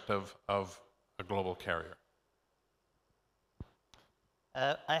perspective of a global carrier.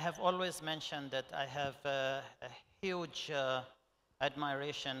 I have always mentioned that I have a huge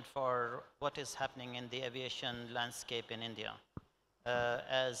admiration for what is happening in the aviation landscape in India.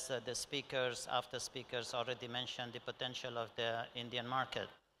 As the speakers, after speakers already mentioned, the potential of the Indian market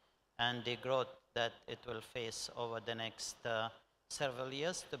and the growth that it will face over the next several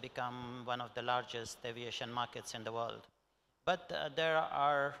years to become one of the largest aviation markets in the world. But there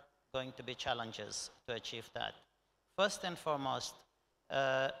are going to be challenges to achieve that. First and foremost,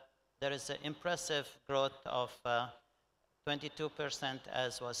 there is an impressive growth of 22%,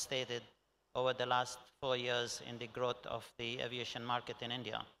 as was stated, over the last 4 years in the growth of the aviation market in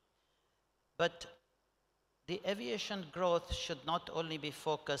India. But the aviation growth should not only be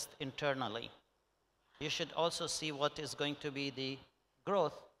focused internally. You should also see what is going to be the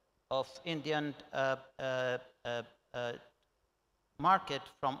growth of Indian market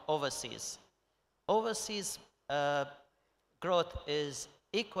from overseas. Overseas growth is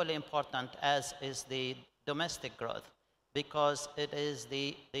equally important as is the domestic growth, because it is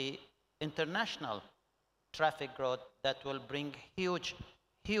the international traffic growth that will bring huge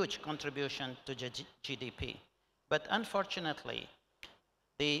contribution to GDP. But unfortunately,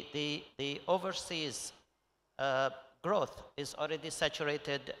 the overseas growth is already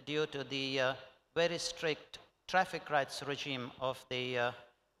saturated due to the very strict traffic rights regime of the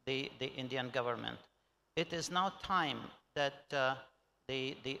Indian government. It is now time that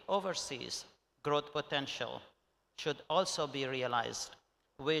the overseas growth potential should also be realized,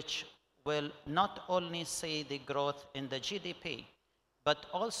 which will not only see the growth in the GDP, but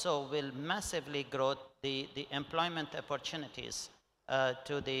also will massively grow the employment opportunities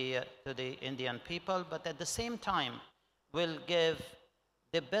to the Indian people, but at the same time will give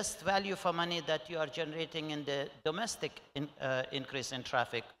the best value for money that you are generating in the domestic increase in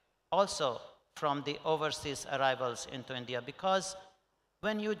traffic, also from the overseas arrivals into India. Because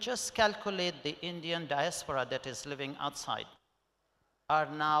when you just calculate the Indian diaspora that is living outside, are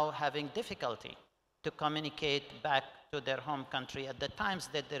now having difficulty to communicate back to their home country at the times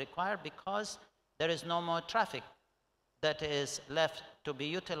that they require, because there is no more traffic that is left to be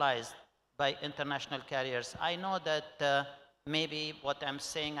utilized by international carriers. I know that maybe what I'm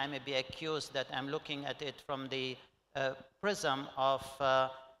saying, I may be accused that I'm looking at it from the prism of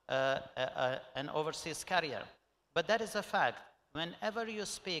an overseas carrier. But that is a fact. Whenever you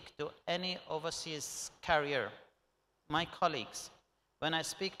speak to any overseas carrier, my colleagues, when I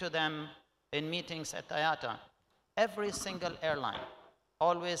speak to them in meetings at IATA, every single airline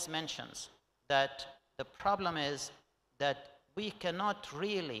always mentions that the problem is that we cannot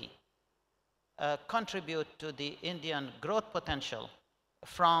really contribute to the Indian growth potential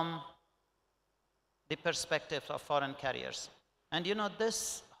from the perspective of foreign carriers. And you know,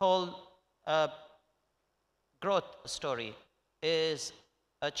 this whole growth story is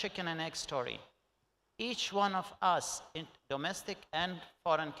a chicken and egg story. Each one of us, in domestic and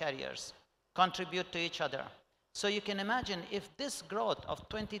foreign carriers, contribute to each other. So you can imagine if this growth of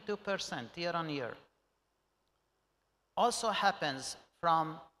 22% year on year also happens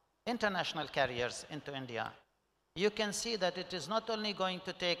from international carriers into India, you can see that it is not only going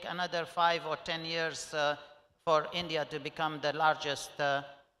to take another 5 or 10 years for India to become the largest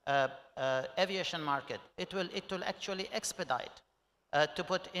aviation market. It will actually expedite to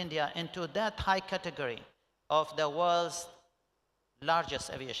put India into that high category of the world's largest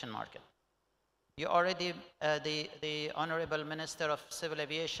aviation market. You already, the Honorable Minister of Civil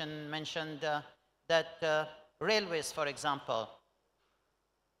Aviation mentioned that railways, for example,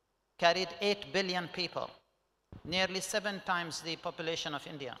 carried 8 billion people, nearly 7 times the population of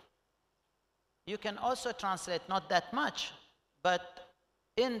India. You can also translate not that much, but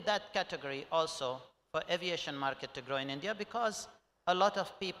in that category also for aviation market to grow in India, because a lot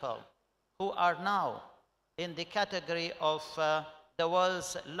of people who are now in the category of the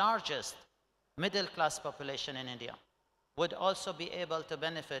world's largest middle class population in India would also be able to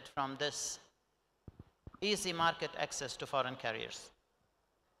benefit from this easy market access to foreign carriers.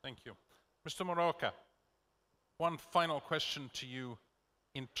 Thank you. Mr. Muraoka, one final question to you.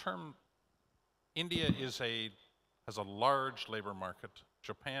 India has a large labor market.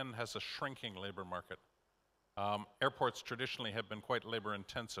 Japan has a shrinking labor market. Airports traditionally have been quite labor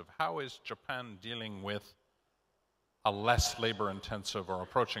intensive. How is Japan dealing with a less labor intensive or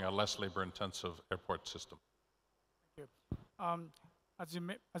approaching a less labor intensive airport system? Thank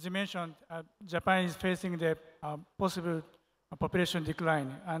you. As you mentioned, Japan is facing the possible population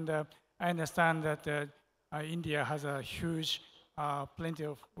decline, and I understand that India has a huge, plenty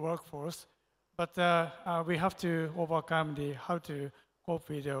of workforce, but we have to overcome how to cope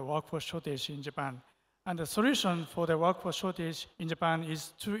with the workforce shortage in Japan. And the solution for the workforce shortage in Japan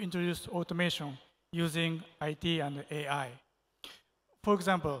is to introduce automation using IT and AI. For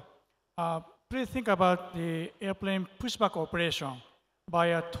example, please think about the airplane pushback operation by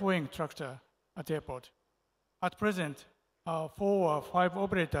a towing tractor at the airport. At present, 4 or 5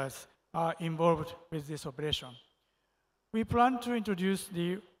 operators are involved with this operation. We plan to introduce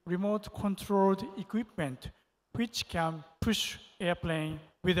the remote-controlled equipment which can push airplane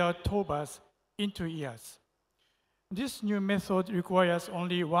without tow bars into ears. This new method requires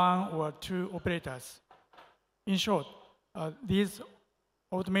only 1 or 2 operators. In short, these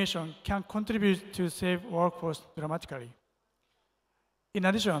automation can contribute to save workforce dramatically. In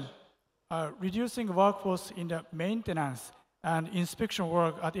addition, reducing workforce in the maintenance and inspection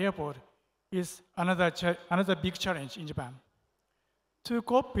work at the airport is another big challenge in Japan. To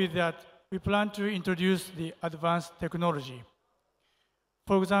cope with that, we plan to introduce the advanced technology.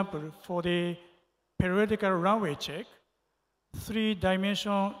 For example, for the periodical runway check,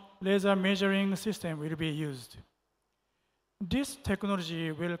 3-dimensional laser measuring system will be used. This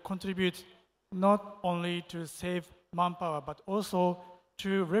technology will contribute not only to save manpower, but also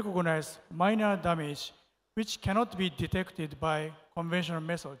to recognize minor damage which cannot be detected by conventional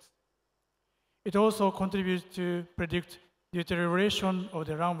methods. It also contributes to predict deterioration of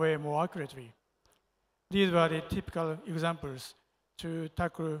the runway more accurately. These were the typical examples to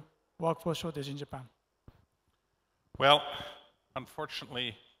tackle workforce shortage in Japan. Well,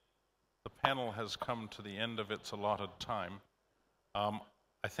 unfortunately, the panel has come to the end of its allotted time.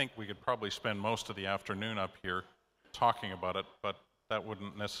 I think we could probably spend most of the afternoon up here talking about it, but that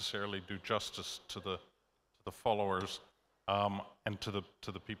wouldn't necessarily do justice to the followers and to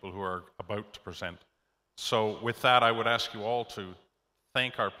the people who are about to present. So with that, I would ask you all to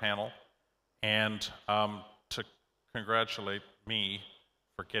thank our panel and to congratulate me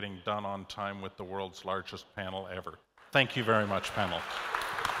for getting done on time with the world's largest panel ever. Thank you very much, panel.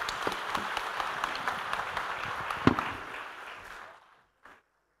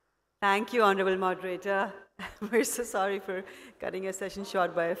 Thank you, Honorable Moderator. We're so sorry for cutting your session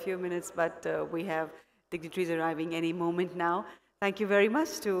short by a few minutes, but we have dignitaries arriving any moment now. Thank you very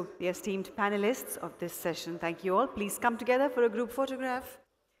much to the esteemed panelists of this session. Thank you all. Please come together for a group photograph.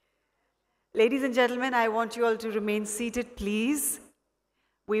 Ladies and gentlemen, I want you all to remain seated, please.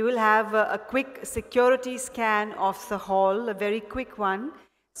 We will have a quick security scan of the hall, a very quick one.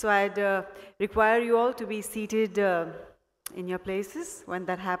 So I'd require you all to be seated in your places when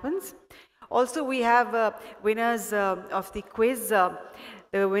that happens. Also, we have winners of the quiz.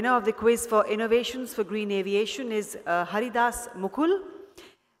 The winner of the quiz for Innovations for Green Aviation is Haridas Mukul.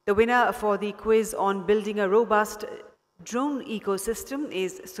 The winner for the quiz on building a robust drone ecosystem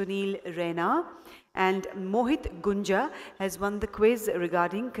is Sunil Raina, and Mohit Gunja has won the quiz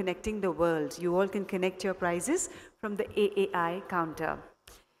regarding connecting the world. You all can connect your prizes from the AAI counter.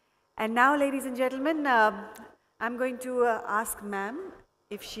 And now, ladies and gentlemen, I'm going to ask ma'am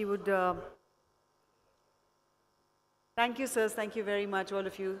if she would... Thank you, sirs. Thank you very much, all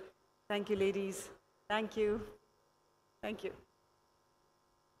of you. Thank you, ladies. Thank you. Thank you.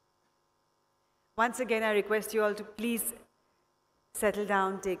 Once again, I request you all to please settle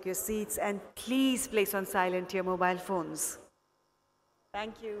down, take your seats, and please place on silent your mobile phones.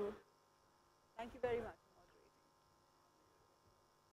 Thank you. Thank you very much.